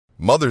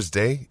Mother's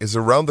Day is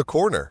around the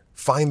corner.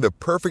 Find the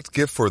perfect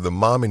gift for the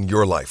mom in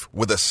your life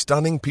with a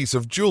stunning piece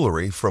of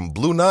jewelry from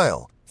Blue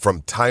Nile.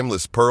 From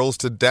timeless pearls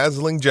to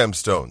dazzling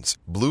gemstones,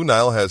 Blue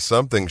Nile has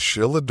something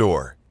she'll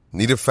adore.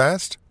 Need it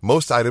fast?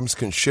 Most items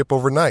can ship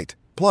overnight.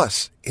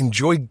 Plus,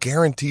 enjoy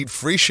guaranteed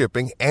free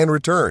shipping and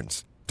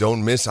returns.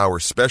 Don't miss our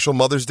special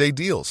Mother's Day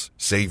deals.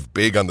 Save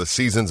big on the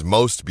season's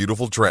most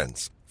beautiful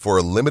trends. For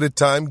a limited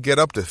time, get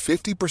up to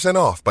 50%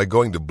 off by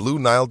going to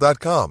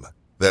BlueNile.com.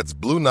 That's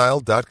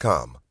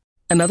BlueNile.com.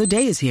 Another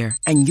day is here,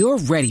 and you're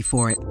ready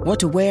for it. What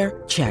to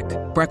wear? Check.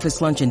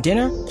 Breakfast, lunch, and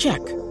dinner? Check.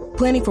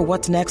 Planning for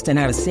what's next and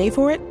how to save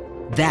for it?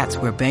 That's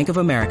where Bank of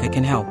America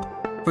can help.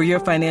 For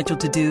your financial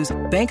to-dos,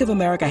 Bank of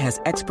America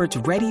has experts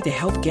ready to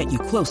help get you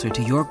closer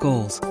to your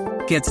goals.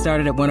 Get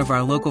started at one of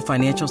our local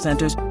financial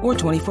centers or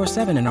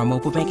 24/7 in our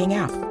mobile banking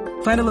app.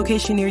 Find a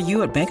location near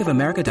you at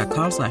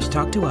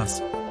bankofamerica.com/talktous.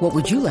 What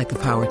would you like the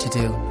power to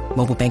do?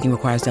 Mobile banking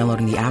requires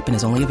downloading the app and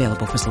is only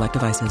available for select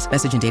devices.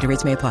 Message and data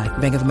rates may apply.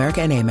 Bank of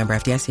America N.A., member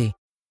FDIC.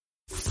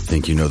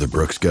 Think you know the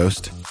Brooks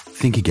Ghost?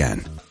 Think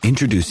again.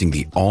 Introducing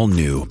the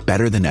all-new,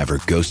 better-than-ever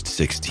Ghost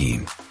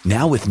 16.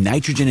 Now with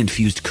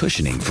nitrogen-infused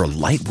cushioning for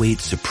lightweight,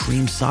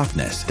 supreme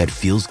softness that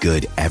feels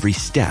good every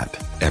step,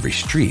 every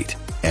street,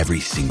 every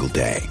single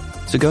day.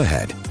 So go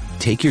ahead,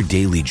 take your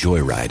daily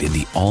joyride in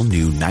the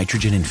all-new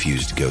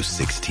nitrogen-infused Ghost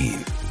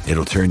 16.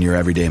 It'll turn your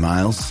everyday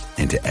miles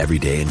into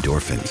everyday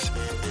endorphins.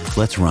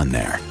 Let's run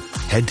there.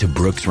 Head to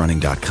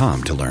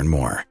brooksrunning.com to learn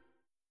more.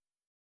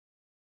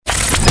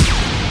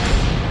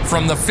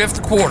 From the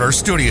Fifth Quarter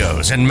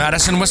Studios in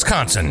Madison,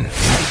 Wisconsin,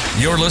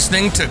 you're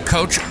listening to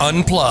Coach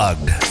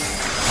Unplugged.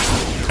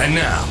 And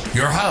now,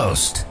 your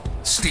host,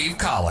 Steve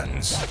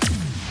Collins.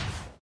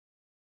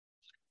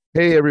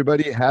 Hey,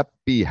 everybody.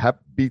 Happy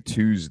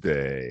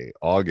Tuesday,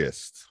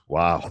 August.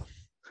 Wow.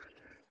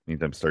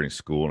 Means I'm starting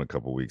school in a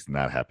couple weeks.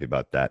 Not happy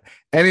about that.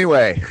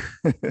 Anyway,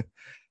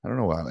 I don't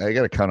know why. I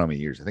got to count on my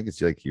years. I think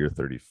it's like year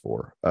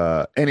 34.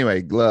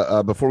 Anyway,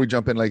 before we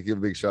jump in, give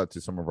a big shout out to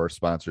some of our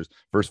sponsors.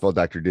 First of all,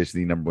 Dr. Dish,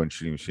 the number one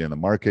shooting machine on the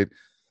market.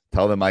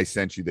 Tell them I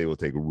sent you. They will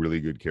take really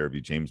good care of you.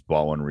 James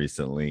bought one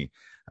recently.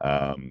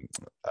 A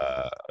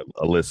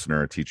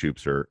listener, a teach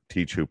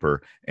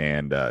hooper,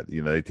 and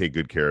they take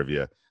good care of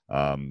you.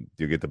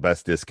 You get the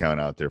best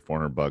discount out there,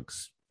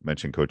 $400.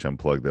 Mention Coach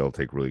Unplugged. They'll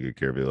take really good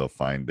care of you.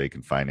 They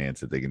can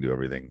finance it. They can do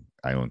everything.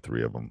 I own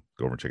 3 of them.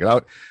 Go over and check it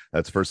out.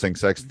 That's first thing.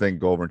 Second thing,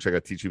 go over and check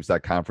out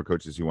teachhoops.com for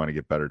coaches who want to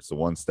get better. It's the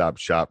one-stop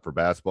shop for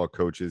basketball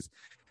coaches.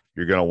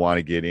 You're going to want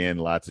to get in.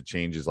 Lots of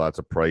changes, lots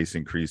of price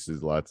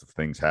increases, lots of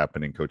things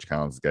happening. Coach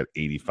Collins has got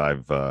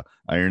 85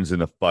 irons in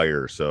the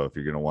fire. So if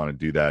you're going to want to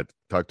do that,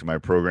 talk to my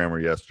programmer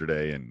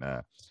yesterday. And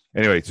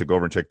anyway, so go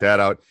over and check that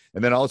out.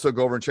 And then also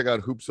go over and check out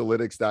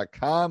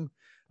hoopsalytics.com.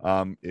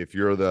 If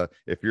you're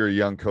a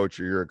young coach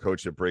or you're a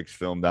coach that breaks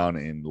film down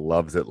and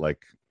loves it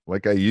like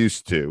I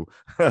used to,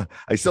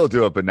 I still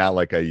do it, but not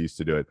like I used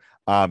to do it.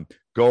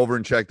 Go over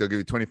and check. They'll give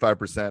you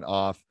 25%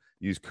 off.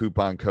 Use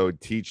coupon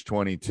code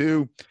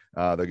TEACH22.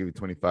 They'll give you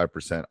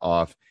 25%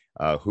 off.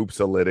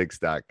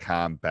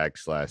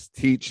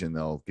 Hoopsalytics.com/teach, and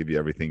they'll give you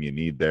everything you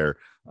need there.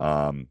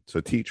 So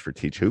teach for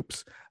Teach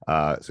Hoops.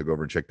 So go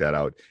over and check that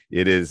out.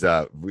 It is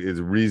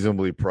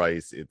reasonably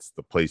priced. It's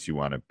the place you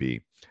want to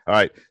be. All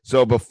right.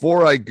 So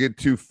before I get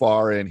too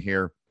far in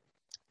here,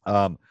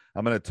 I'm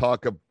going to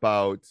talk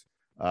about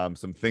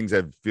some things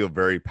I feel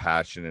very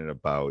passionate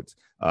about.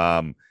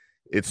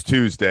 It's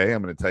Tuesday.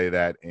 I'm going to tell you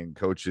that. And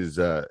coach is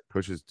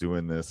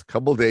doing this a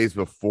couple days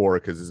before,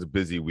 because it's a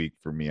busy week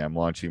for me. I'm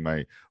launching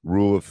my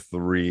Rule of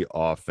 3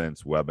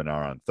 offense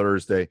webinar on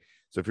Thursday.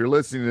 So if you're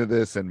listening to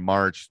this in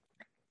March,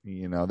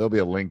 there'll be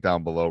a link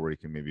down below where you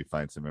can maybe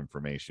find some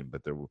information,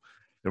 but there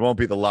won't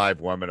be the live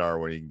webinar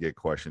where you can get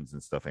questions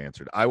and stuff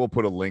answered. I will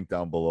put a link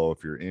down below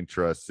if you're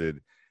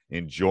interested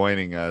in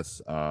joining us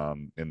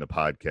in the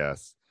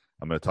podcast.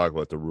 I'm going to talk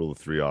about the Rule of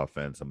 3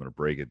 offense. I'm going to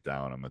break it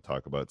down. I'm going to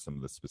talk about some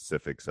of the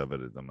specifics of it.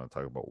 I'm going to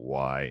talk about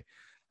why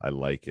I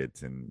like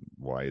it and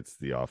why it's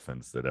the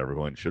offense that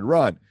everyone should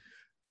run.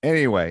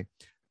 Anyway,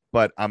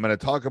 but I'm going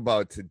to talk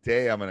about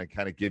today. I'm going to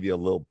kind of give you a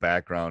little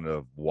background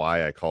of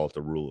why I call it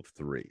the Rule of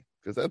 3,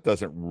 because that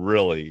doesn't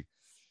really,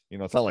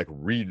 it's not like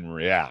read and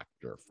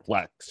react or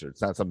flex, or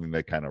it's not something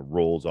that kind of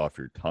rolls off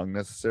your tongue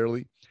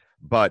necessarily,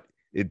 but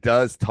it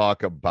does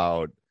talk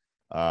about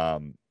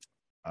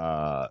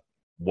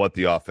what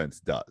the offense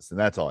does, and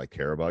that's all I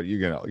care about.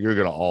 You're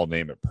gonna all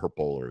name it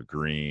purple or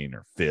green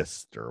or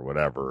fist or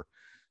whatever.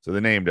 So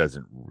the name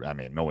doesn't.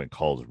 No one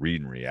calls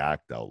read and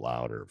react out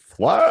loud or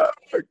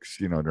flex,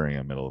 during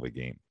the middle of a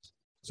game.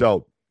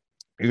 So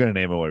you're gonna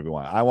name it whatever you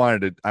want. I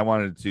wanted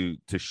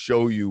to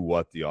show you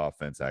what the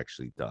offense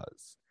actually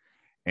does.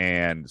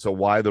 And so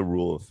why the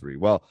Rule of 3?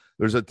 Well,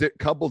 there's a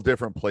couple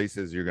different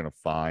places you're gonna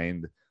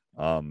find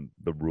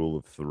the Rule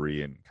of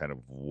 3 and kind of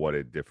what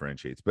it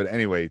differentiates. But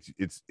anyway,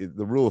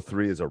 the Rule of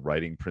 3 is a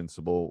writing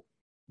principle.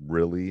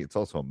 Really, it's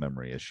also a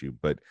memory issue,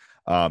 but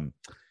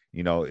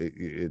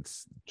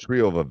it's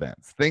trio of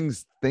events.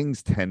 Things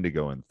tend to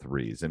go in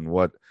threes. And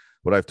what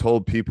I've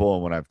told people,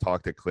 and when I've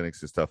talked at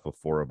clinics and stuff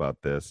before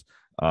about this,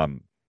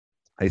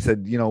 I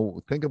said,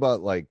 think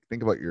about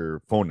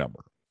your phone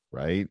number,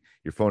 right?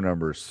 Your phone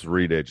number is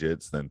 3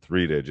 digits, then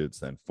 3 digits,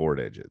 then 4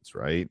 digits,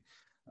 right?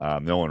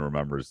 No one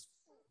remembers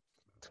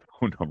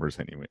phone numbers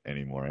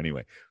anymore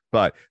anyway,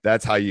 but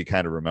that's how you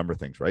kind of remember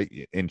things, right?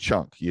 In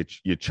chunk, you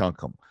chunk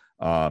them.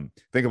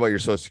 Think about your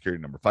social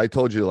security number. If I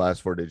told you the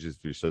last 4 digits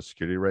of your social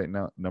security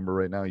number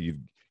right now,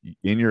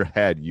 in your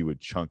head, you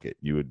would chunk it.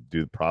 You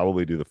would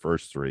probably do the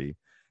first 3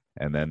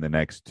 and then the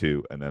next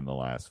 2 and then the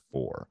last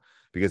 4,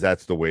 because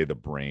that's the way the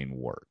brain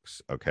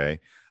works. Okay.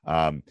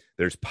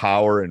 There's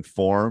power in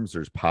forms.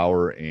 There's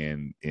power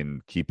in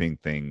keeping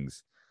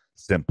things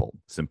simple.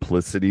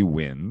 Simplicity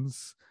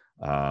wins.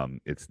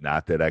 It's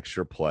not that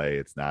extra play.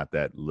 It's not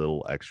that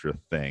little extra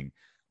thing.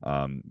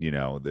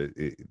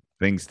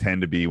 Things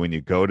tend to be, when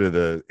you go to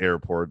the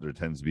airport, there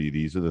tends to be,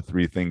 these are the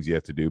 3 things you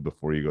have to do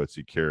before you go to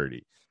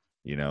security.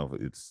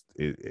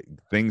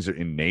 Things are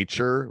in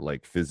nature,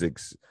 like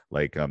physics,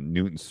 like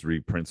Newton's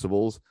 3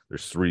 principles.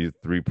 There's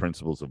three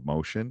principles of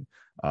motion.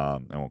 I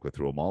won't go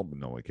through them all, but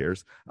no one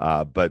cares.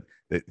 But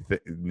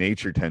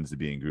nature tends to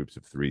be in groups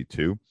of 3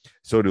 too.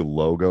 So do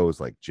logos,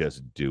 like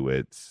Just Do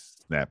It,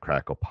 Snap,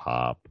 Crackle,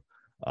 Pop.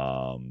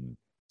 I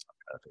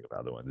think of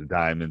other ones. The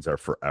diamonds are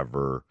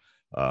forever.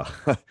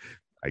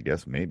 I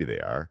guess maybe they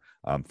are.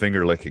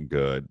 Finger licking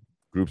good.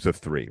 Groups of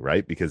 3,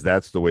 right? Because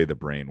that's the way the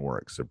brain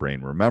works. The brain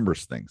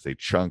remembers things. They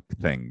chunk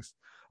things.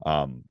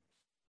 When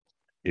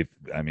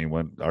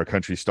our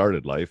country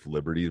started, life,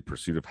 liberty, the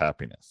pursuit of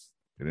happiness.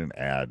 They didn't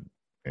add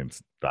and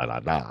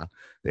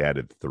They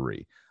added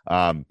 3.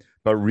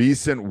 But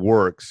recent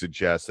work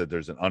suggests that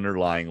there's an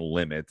underlying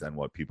limit on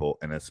what people,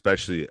 and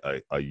especially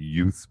a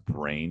youth's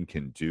brain,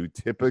 can do.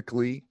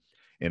 Typically,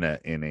 in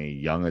a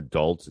young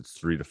adult, it's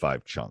 3 to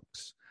 5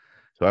 chunks.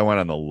 So I went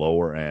on the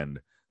lower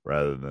end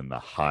rather than the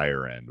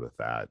higher end with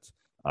that.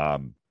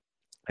 And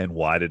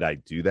why did I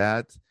do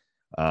that?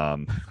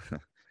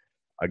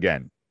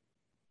 Again,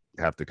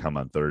 you have to come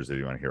on Thursday if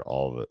you want to hear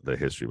all the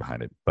history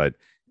behind it. But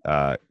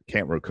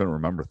couldn't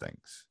remember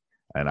things.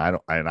 And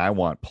I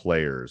want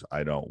players.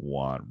 I don't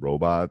want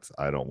robots.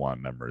 I don't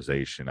want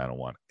memorization. I don't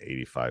want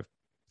 85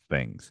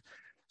 things.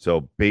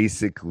 So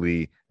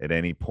basically, at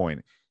any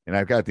point, and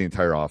I've got the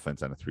entire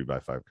offense on a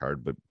 3x5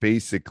 card, but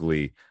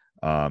basically,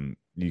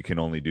 you can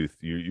only do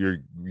you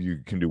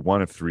can do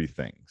one of 3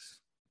 things.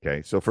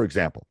 Okay, so for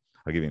example,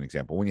 I'll give you an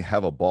example. When you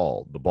have the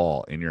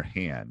ball in your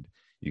hand,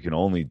 you can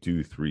only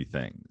do 3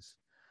 things,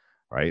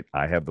 right?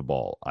 I have the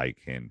ball. I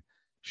can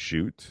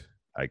shoot,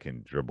 I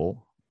can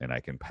dribble, and I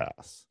can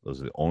pass.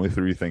 Those are the only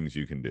 3 things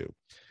you can do.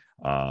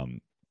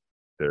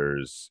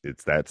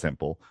 It's that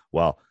simple.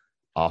 Well,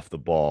 off the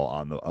ball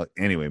on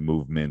the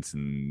movements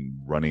and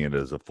running it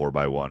as a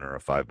 4x1 or a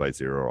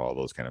 5x0 or all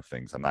those kind of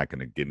things. I'm not going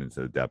to get into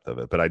the depth of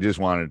it, but I just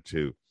wanted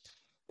to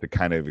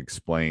kind of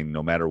explain,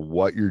 no matter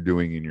what you're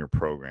doing in your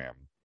program,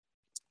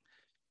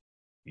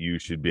 you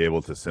should be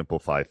able to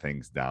simplify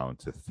things down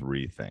to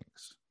 3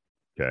 things.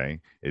 Okay.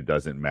 It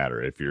doesn't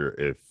matter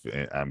if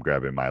I'm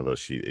grabbing my little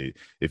sheet.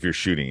 If you're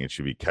shooting, it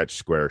should be catch,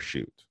 square,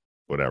 shoot,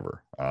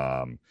 whatever.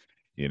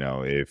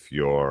 If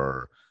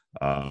you're,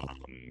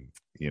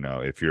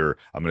 if you're,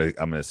 I'm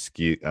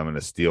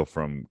gonna steal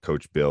from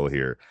Coach Bill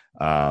here.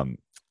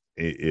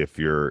 If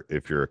you're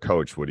a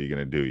coach, what are you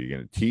going to do? You're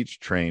going to teach,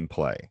 train,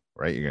 play,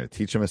 right? You're going to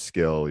teach them a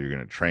skill, you're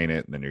going to train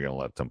it, and then you're going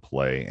to let them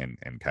play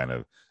and kind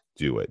of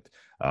do it.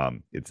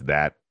 It's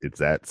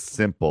that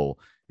simple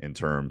in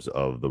terms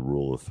of the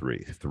rule of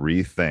 3.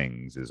 3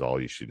 things is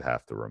all you should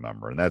have to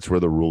remember. And that's where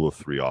the rule of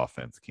 3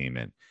 offense came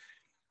in.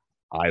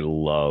 I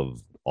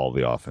love all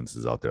the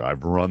offenses out there.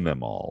 I've run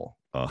them all.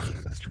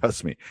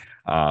 Trust me.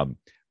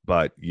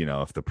 But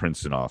if the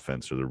Princeton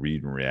offense or the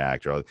read and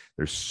react,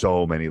 there's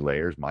so many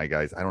layers. My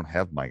guys, I don't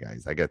have my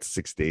guys. I got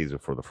 6 days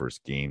before the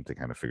first game to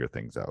kind of figure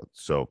things out.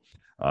 So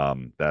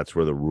that's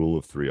where the rule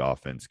of 3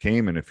 offense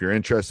came. And if you're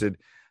interested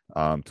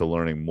to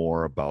learning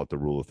more about the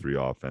rule of 3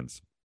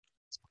 offense,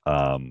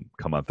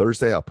 come on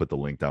Thursday. I'll put the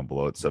link down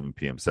below at 7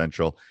 p.m.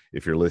 Central.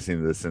 If you're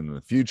listening to this in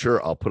the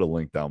future, I'll put a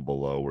link down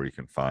below where you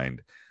can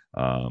find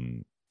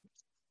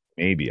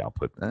maybe I'll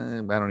put,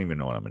 I don't even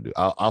know what I'm going to do.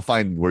 I'll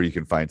find where you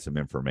can find some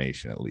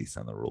information, at least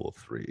on the rule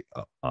of 3,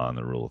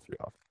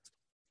 offense.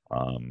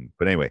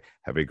 But anyway,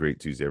 have a great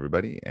Tuesday,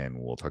 everybody, and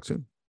we'll talk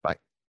soon. Bye.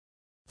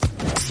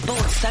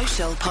 Sports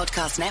Social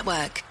Podcast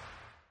Network.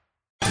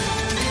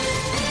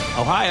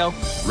 Ohio,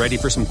 ready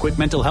for some quick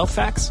mental health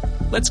facts?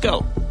 Let's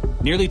go.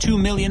 Nearly 2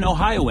 million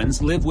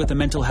Ohioans live with a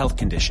mental health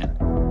condition.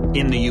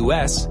 In the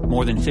U.S.,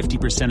 more than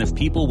 50% of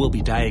people will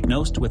be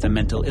diagnosed with a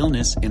mental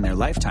illness in their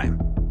lifetime.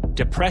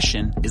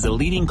 Depression is a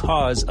leading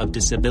cause of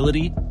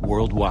disability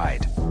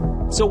worldwide.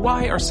 So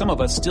why are some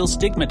of us still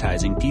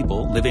stigmatizing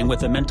people living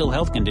with a mental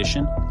health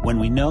condition when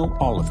we know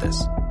all of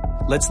this?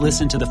 Let's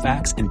listen to the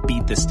facts and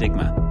beat the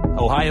stigma.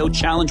 Ohio,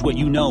 challenge what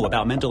you know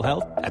about mental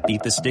health at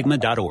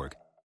beatthestigma.org.